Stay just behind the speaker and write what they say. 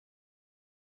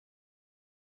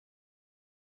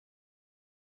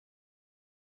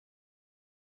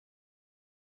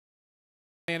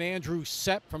And Andrew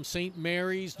Sepp from St.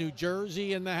 Mary's, New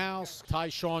Jersey in the house.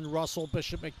 Tyshawn Russell,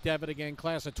 Bishop McDevitt again,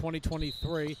 class of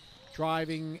 2023,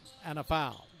 driving and a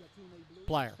foul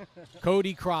player.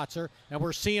 Cody Krotzer, and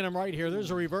we're seeing him right here.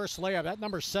 There's a reverse layup. That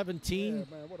number 17. Yeah,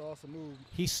 man, what an awesome move.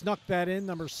 He snuck that in,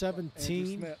 number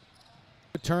 17. Andrew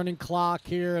Turning clock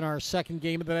here in our second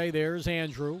game of the day. There's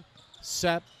Andrew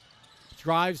Sepp.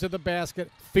 Drives to the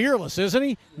basket. Fearless, isn't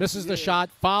he? Misses the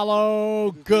shot.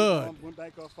 Follow. Good. Went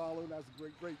back off follow. That's a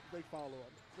great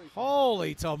follow-up.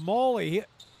 Holy tamale.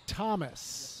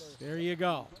 Thomas. There you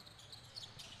go.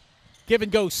 Give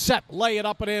and go. Sepp. Lay it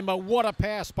up and in. But what a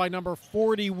pass by number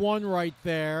 41 right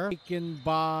there. Taken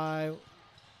by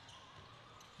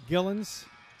Gillens.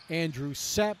 Andrew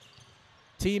Sepp.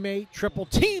 Teammate. Triple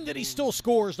team that he still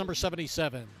scores. Number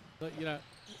 77. But,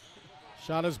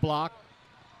 shot is blocked.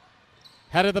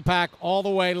 Head of the pack all the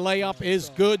way. Layup is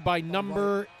good by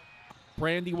number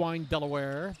Brandywine,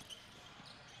 Delaware.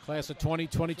 Class of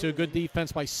 2022. Good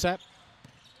defense by Sepp.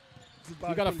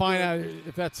 You got to find out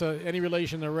if that's any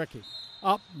relation to Ricky.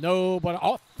 Up, no, but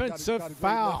offensive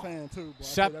foul.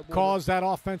 Sepp caused that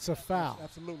offensive foul.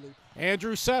 Absolutely.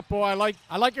 Andrew Sepp, boy,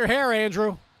 I like your hair,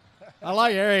 Andrew. I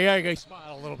like your hair. You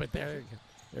smile a little bit there.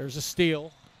 There's a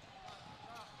steal.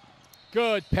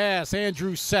 Good pass,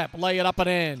 Andrew Sepp. Lay it up and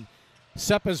in.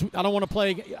 Sepp is, I don't want to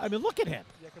play. I mean, look at him.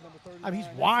 I mean,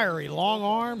 he's wiry, long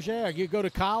arms. Yeah, you go to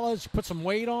college, put some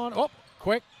weight on. Oh,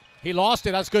 quick. He lost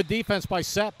it. That's good defense by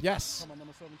Sepp. Yes.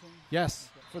 Yes.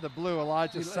 For the blue,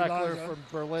 Elijah Seckler from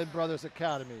Berlin Brothers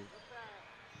Academy.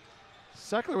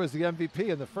 Seckler was the MVP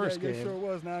in the first game. Yeah, sure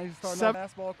was. Now he's starting on the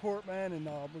basketball court, man, and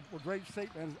with great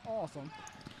shape, man. It's awesome.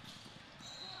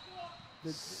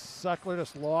 Seckler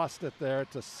just lost it there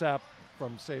to Sepp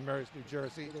from St. Mary's, New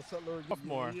Jersey.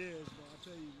 Sophomore.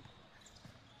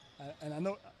 And I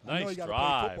know he got to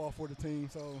play football for the team,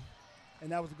 so,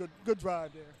 and that was a good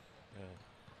drive there. Yeah.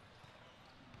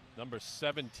 Number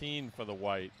 17 for the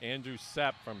White, Andrew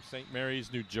Sepp from St.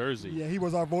 Mary's, New Jersey. Yeah, he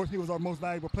was our most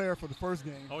valuable player for the first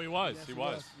game. Oh, he was. Yes, he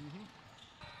was.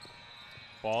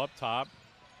 Ball up top,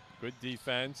 good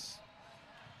defense.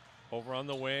 Over on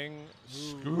the wing,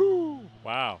 Scoo!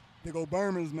 Wow. Big old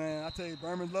Berman's, man. I tell you,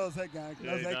 Berman loves that guy.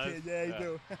 Yeah, loves that kid. Yeah, he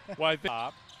do. Well, I think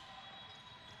top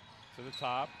to the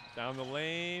top, down the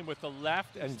lane with the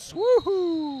left, and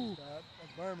woohoo!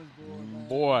 That's Berman's boy, man.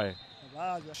 Boy,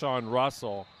 Elijah. Sean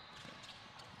Russell,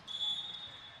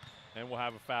 and we'll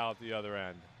have a foul at the other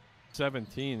end.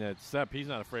 17. That's Sepp. He's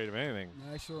not afraid of anything.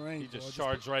 No, I sure ain't. He just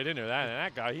charged right in there.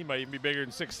 That guy, he might even be bigger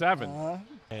than 6'7".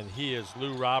 And he is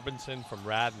Lou Robinson from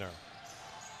Radnor.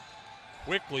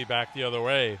 Quickly back the other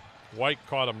way. White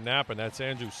caught him napping. That's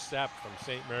Andrew Sepp from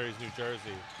St. Mary's, New Jersey.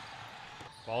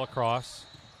 Ball across.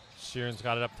 Sheeran's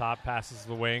got it up top, passes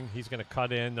the wing. He's going to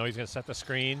cut in. No, he's going to set the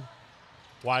screen.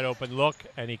 Wide open look,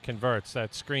 and he converts.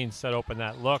 That screen set open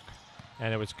that look,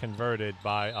 and it was converted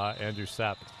by Andrew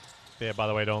Sepp. Yeah, by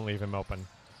the way, don't leave him open.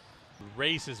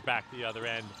 Races back the other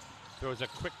end. Throws a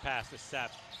quick pass to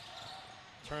Sepp.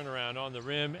 Turnaround on the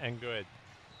rim, and good.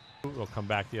 We'll come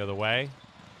back the other way.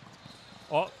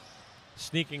 Oh,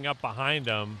 sneaking up behind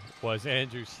him was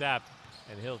Andrew Sepp,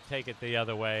 and he'll take it the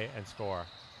other way and score.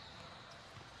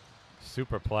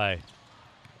 Super play.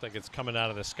 Looks like it's coming out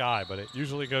of the sky, but it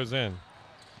usually goes in.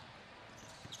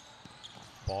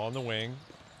 Ball on the wing.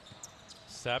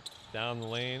 Sepp down the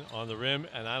lane on the rim,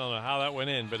 and I don't know how that went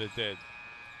in, but it did.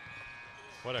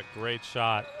 What a great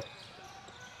shot.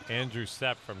 Andrew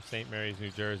Sepp from St. Mary's, New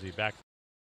Jersey. Back